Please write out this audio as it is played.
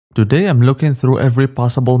Today I'm looking through every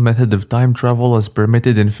possible method of time travel as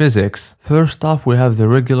permitted in physics. First off, we have the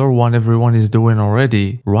regular one everyone is doing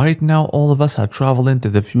already. Right now all of us are traveling to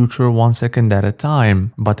the future 1 second at a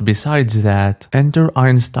time. But besides that, enter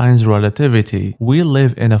Einstein's relativity. We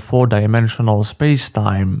live in a 4-dimensional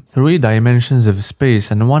space-time, 3 dimensions of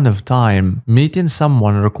space and 1 of time. Meeting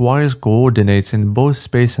someone requires coordinates in both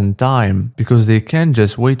space and time, because they can't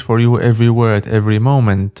just wait for you everywhere at every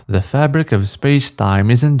moment. The fabric of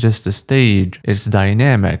space-time isn't just a stage, it's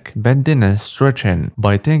dynamic, bending and stretching.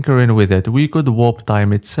 By tinkering with it, we could warp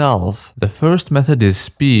time itself. The first method is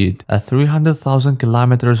speed. At 300,000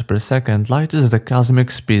 kilometers per second, light is the cosmic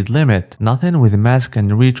speed limit. Nothing with mass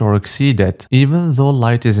can reach or exceed it. Even though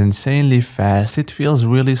light is insanely fast, it feels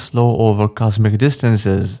really slow over cosmic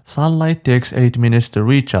distances. Sunlight takes 8 minutes to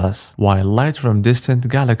reach us, while light from distant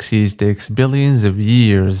galaxies takes billions of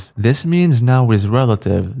years. This means now is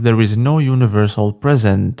relative. There is no universal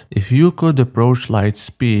present. If you could approach light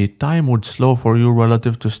speed, time would slow for you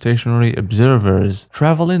relative to stationary observers.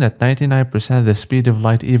 Traveling at 99% the speed of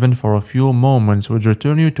light even for a few moments would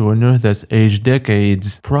return you to an Earth that's aged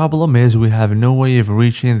decades. Problem is, we have no way of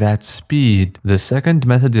reaching that speed. The second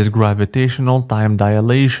method is gravitational time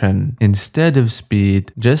dilation. Instead of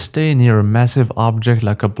speed, just stay near a massive object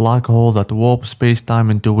like a black hole that warps space-time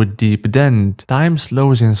into a deep dent. Time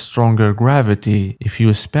slows in stronger gravity. If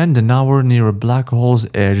you spend an hour near a black hole's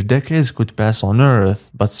edge, decades could pass on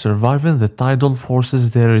Earth, but surviving the tidal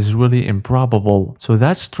forces there is really improbable. So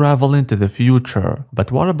that's traveling to the future.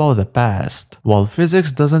 But what about the past? Well,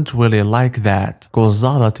 physics doesn't really like that.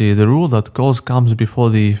 Causality, the rule that cause comes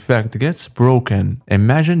before the effect, gets broken.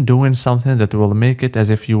 Imagine doing something that will make it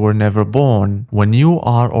as if you were never born, when you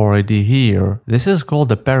are already here. This is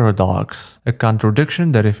called a paradox, a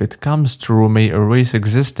contradiction that if it comes true may erase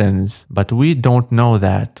existence, but we don't know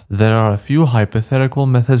that. There are a few hypothetical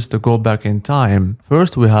methods to go back in time.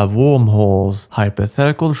 First, we have wormholes,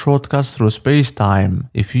 hypothetical shortcuts through space-time.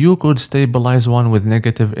 If you could stabilize one with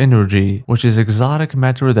negative energy, which is exotic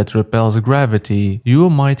matter that repels gravity, you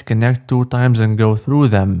might connect 2 times and go through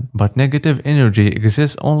them. But negative energy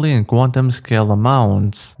exists only in quantum scale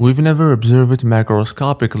amounts. We've never observed it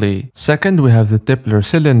macroscopically. Second, we have the Tipler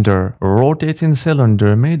cylinder, a rotating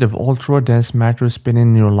cylinder made of ultra-dense matter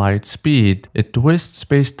spinning near light speed. It twists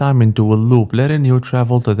space-time into a loop, letting you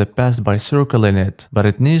travel to the past by circling it, but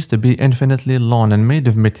it needs to be infinitely long and made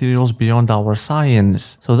of materials beyond our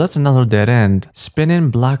science, so that's another dead end. Spinning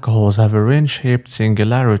black holes have a ring-shaped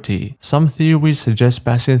singularity. Some theories suggest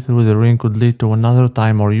passing through the ring could lead to another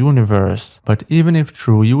time or universe, but even if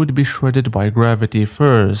true, you would be shredded by gravity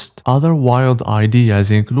first. Other wild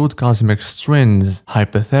ideas include cosmic strings,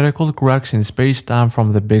 hypothetical cracks in space-time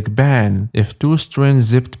from the Big Bang. If 2 strings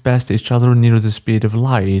zipped past each other near the speed of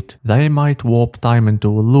light, they might warp time into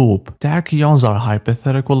a loop. Tachyons are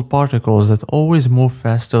hypothetical particles that always move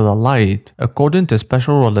faster than light. According to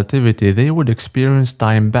special relativity, they would experience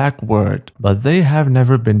time backward, but they have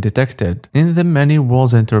never been detected. In the many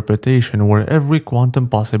worlds interpretation, where every quantum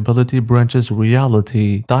possibility branches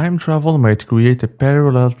reality, time travel might create a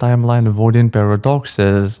parallel timeline avoiding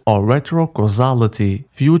paradoxes, or retrocausality.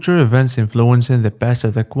 Future events influencing the past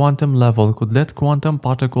at the quantum level could let quantum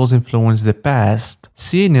particles influence the past.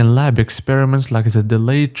 Seen in lab experiments like the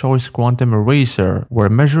delayed choice quantum eraser, where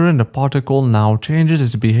measuring a particle now changes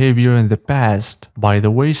its behavior in the past. By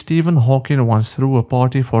the way, Stephen Hawking once threw a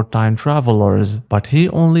party for time travelers, but he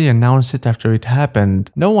only announced it after it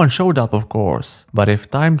happened. No one showed up, of course. But if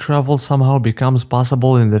time travel somehow becomes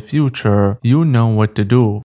possible in the future, you know what to do.